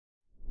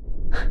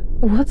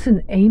What's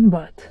an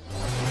aimbot?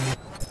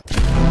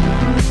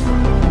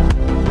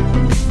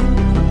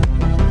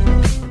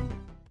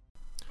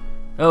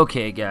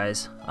 Okay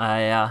guys,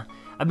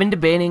 I've been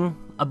debating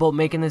about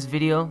making this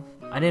video.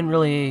 I didn't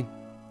really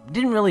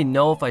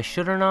know if I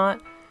should or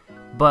not,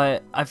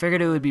 but I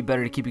figured it would be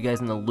better to keep you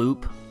guys in the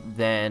loop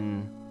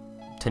than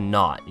to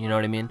not, you know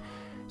what I mean?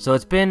 So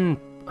it's been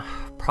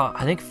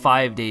I think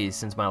 5 days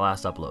since my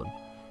last upload,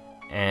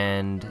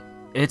 and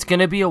it's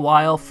gonna be a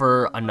while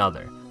for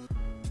another.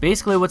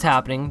 Basically what's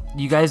happening,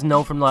 you guys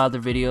know from the other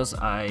videos,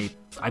 I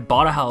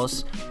bought a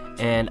house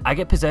and I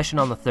get possession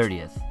on the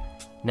 30th.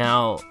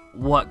 Now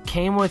what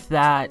came with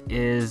that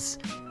is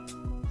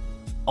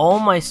all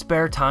my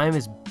spare time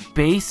is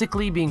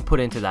basically being put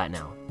into that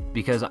now,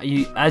 because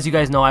as you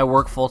guys know, I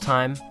work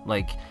full-time.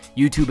 Like,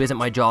 YouTube isn't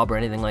my job or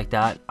anything like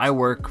that. I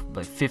work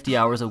like 50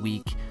 hours a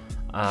week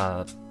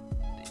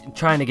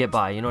trying to get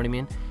by, you know what I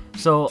mean?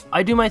 So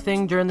I do my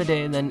thing during the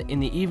day, and then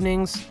in the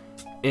evenings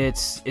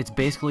it's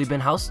basically been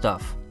house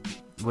stuff,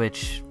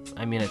 which,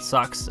 I mean, it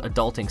sucks.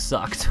 Adulting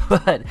sucks,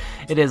 but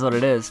it is what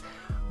it is.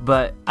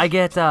 But I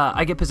get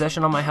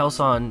possession on my house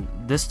on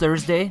this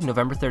Thursday,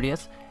 November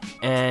 30th,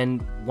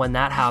 and when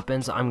that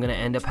happens, I'm gonna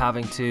end up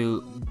having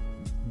to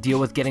deal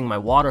with getting my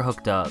water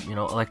hooked up, you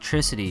know,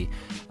 electricity,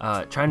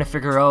 trying to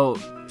figure out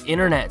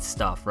internet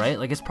stuff, right?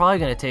 Like, it's probably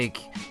gonna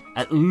take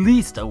at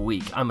least a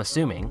week, I'm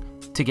assuming,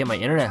 to get my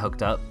internet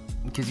hooked up,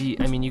 because you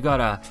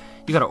gotta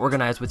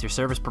organize with your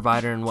service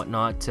provider and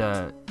whatnot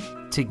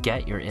to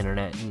get your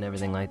internet and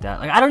everything like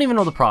that. Like, I don't even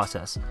know the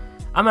process.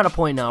 I'm at a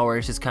point now where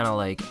it's just kind of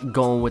like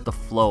going with the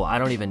flow. I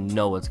don't even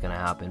know what's gonna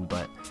happen,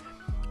 but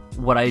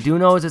what I do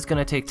know is it's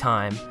gonna take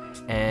time,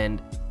 and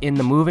in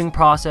the moving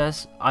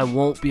process, I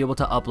won't be able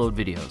to upload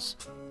videos.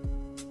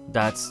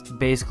 That's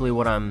basically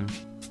what I'm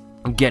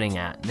getting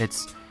at.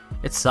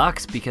 It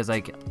sucks because,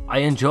 like, I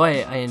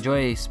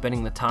enjoy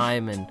spending the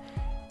time and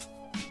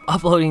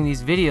uploading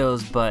these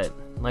videos, but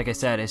like I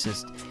said,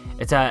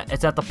 it's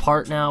at the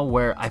part now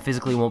where I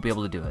physically won't be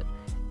able to do it.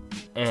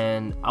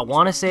 And I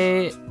want to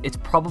say it's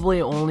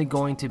probably only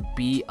going to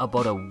be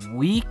about a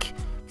week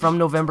from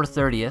November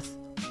 30th.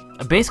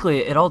 Basically,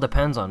 it all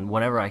depends on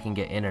whenever I can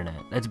get internet.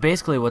 That's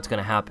basically what's going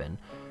to happen.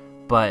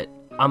 But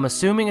I'm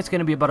assuming it's going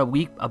to be about a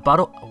week,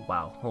 oh,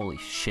 wow, holy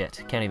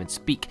shit, can't even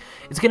speak.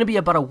 It's going to be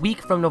about a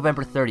week from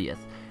November 30th.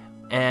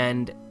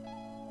 And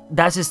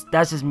that's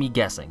just me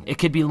guessing. It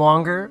could be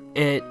longer.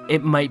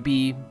 It might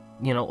be,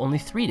 you know, only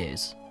 3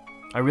 days.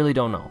 I really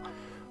don't know.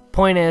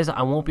 Point is,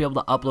 I won't be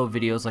able to upload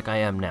videos like I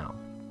am now.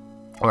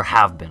 Or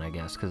have been, I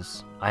guess,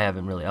 because I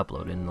haven't really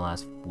uploaded in the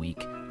last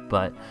week.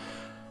 But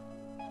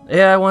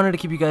yeah, I wanted to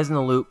keep you guys in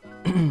the loop.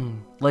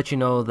 Let you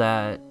know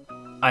that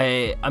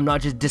I'm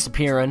not just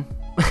disappearing.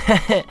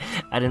 I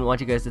didn't want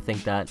you guys to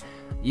think that.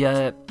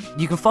 Yeah,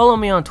 you can follow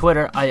me on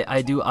Twitter.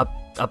 I do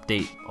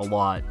update a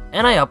lot,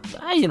 and I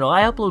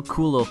upload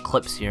cool little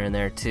clips here and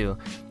there too.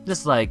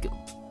 Just like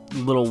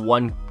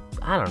little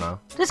I don't know,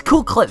 just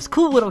cool clips,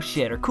 cool little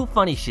shit, or cool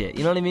funny shit,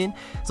 you know what I mean?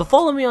 So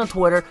follow me on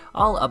Twitter.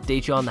 I'll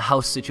update you on the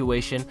house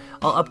situation.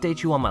 I'll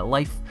update you on my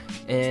life,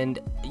 and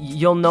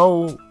you'll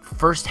know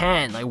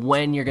firsthand, like,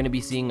 when you're gonna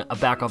be seeing a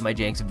Back Off My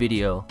Janks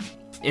video.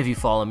 If you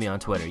follow me on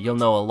Twitter, you'll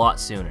know a lot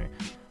sooner.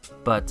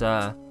 But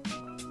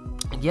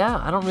yeah,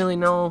 I don't really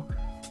know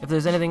if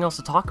there's anything else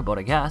to talk about,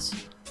 I guess.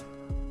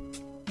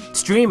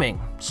 Streaming.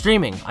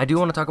 I do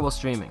want to talk about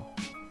streaming.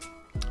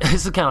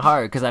 This is kind of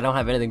hard because I don't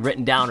have anything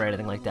written down or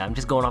anything like that. I'm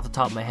just going off the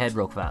top of my head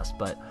real fast.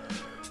 But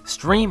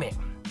streaming.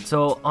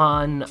 So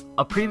on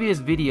a previous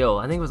video,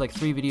 I think it was like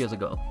 3 videos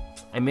ago,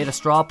 I made a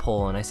straw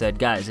poll and I said,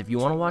 guys, if you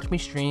want to watch me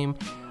stream,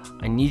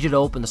 I need you to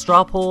open the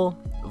straw poll,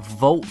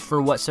 vote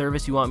for what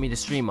service you want me to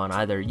stream on,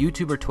 either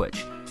YouTube or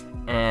Twitch.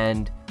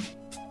 And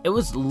it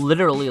was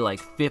literally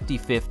like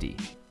 50-50.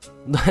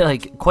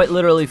 Like, quite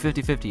literally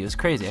 50-50. It was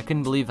crazy. I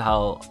couldn't believe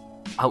how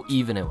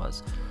even it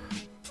was.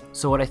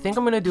 So what I think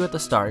I'm going to do at the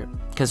start,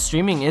 because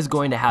streaming is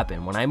going to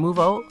happen. When I move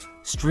out,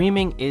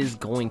 streaming is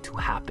going to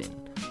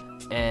happen.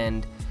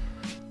 And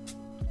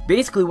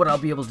basically what I'll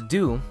be able to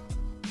do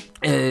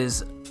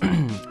is,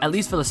 at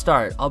least for the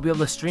start, I'll be able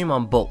to stream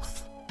on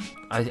both.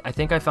 I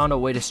think I found a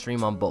way to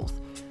stream on both.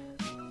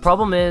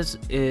 Problem is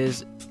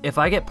if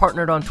I get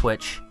partnered on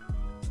Twitch,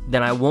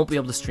 then I won't be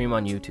able to stream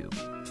on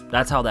YouTube.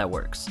 That's how that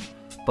works.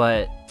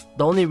 But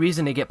the only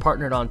reason to get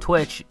partnered on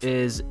Twitch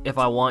is if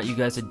I want you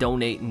guys to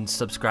donate and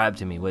subscribe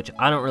to me, which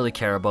I don't really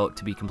care about,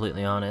 to be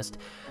completely honest.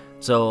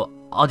 So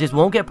I'll just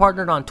won't get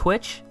partnered on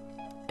Twitch,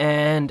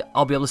 and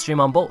I'll be able to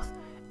stream on both.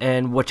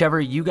 And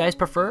whichever you guys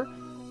prefer,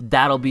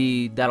 that'll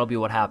be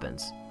what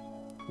happens.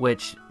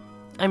 Which,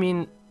 I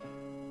mean,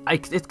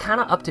 it's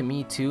kind of up to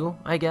me too,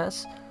 I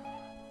guess.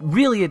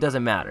 Really, it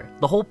doesn't matter.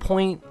 The whole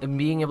point of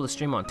being able to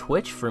stream on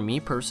Twitch, for me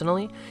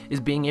personally, is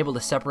being able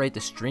to separate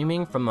the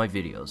streaming from my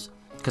videos.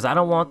 Because I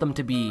don't want them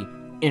to be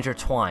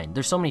intertwined.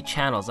 There's so many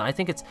channels, and I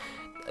think it's,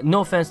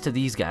 no offense to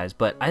these guys,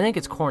 but I think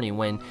it's corny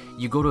when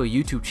you go to a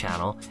YouTube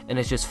channel and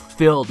it's just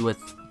filled with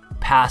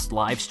past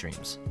live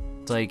streams.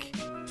 It's like,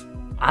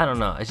 I don't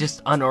know, it's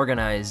just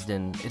unorganized,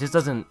 and it just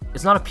doesn't,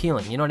 it's not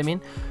appealing, you know what I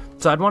mean?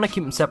 So I'd want to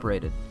keep them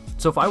separated.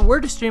 So if I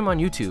were to stream on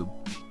YouTube,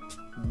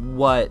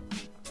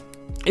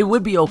 it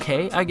would be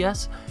okay, I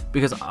guess,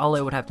 because all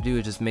I would have to do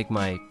is just make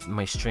my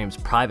streams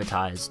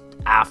privatized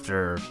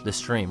after the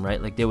stream,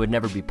 right? Like, they would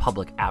never be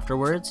public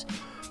afterwards.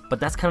 But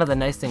that's kind of the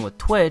nice thing with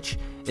Twitch,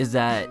 is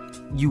that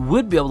you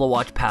would be able to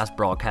watch past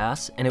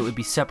broadcasts, and it would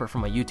be separate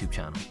from my YouTube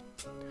channel.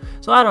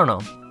 So I don't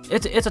know.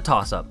 It's a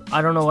toss-up.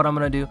 I don't know what I'm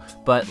gonna do,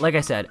 but like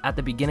I said at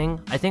the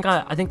beginning, I think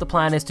the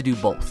plan is to do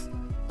both.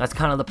 That's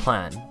kind of the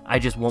plan. I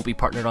just won't be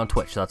partnered on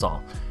Twitch. That's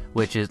all.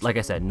 Which is, like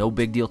I said, no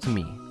big deal to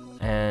me,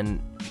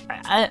 and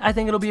I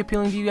think it'll be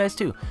appealing to you guys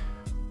too.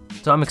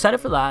 So I'm excited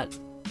for that.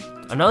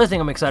 Another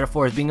thing I'm excited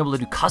for is being able to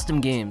do custom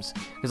games,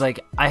 because like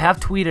I have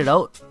tweeted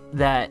out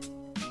that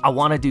I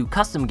want to do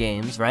custom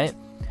games, right?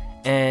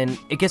 And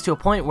it gets to a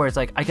point where it's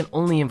like I can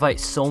only invite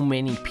so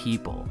many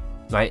people,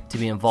 right, to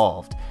be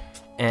involved.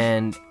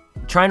 And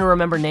trying to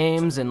remember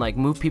names and like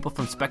move people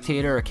from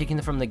spectator or kicking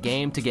them from the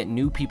game to get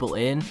new people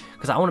in,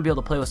 because I want to be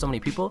able to play with so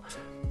many people.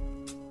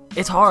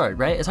 It's hard,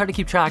 right? It's hard to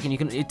keep track, and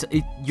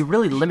you're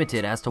really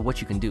limited as to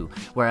what you can do.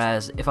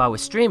 Whereas if I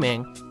was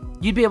streaming,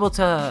 you'd be able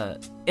to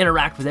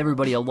interact with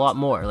everybody a lot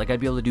more. Like,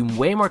 I'd be able to do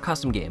way more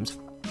custom games.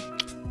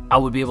 I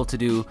would be able to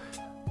do,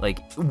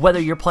 like, whether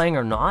you're playing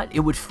or not,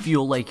 it would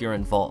feel like you're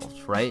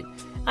involved, right?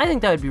 I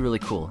think that would be really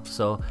cool.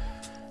 So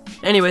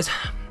anyways,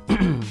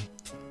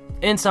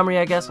 in summary,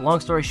 I guess, long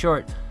story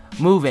short,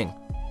 moving,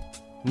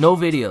 no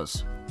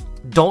videos,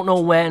 don't know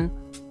when,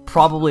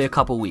 probably a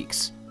couple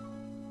weeks.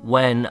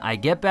 When I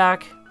get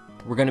back,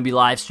 we're going to be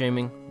live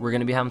streaming, we're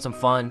going to be having some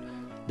fun,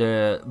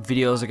 the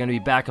videos are going to be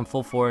back in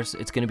full force,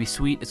 it's going to be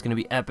sweet, it's going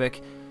to be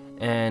epic,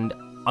 and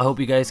I hope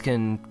you guys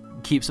can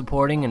keep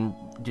supporting and,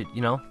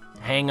 you know,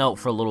 hang out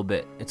for a little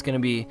bit. It's going to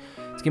be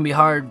a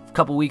hard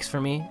couple weeks for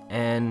me,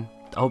 and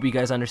I hope you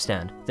guys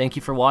understand. Thank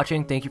you for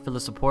watching, thank you for the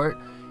support,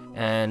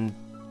 and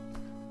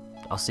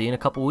I'll see you in a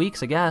couple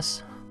weeks, I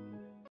guess.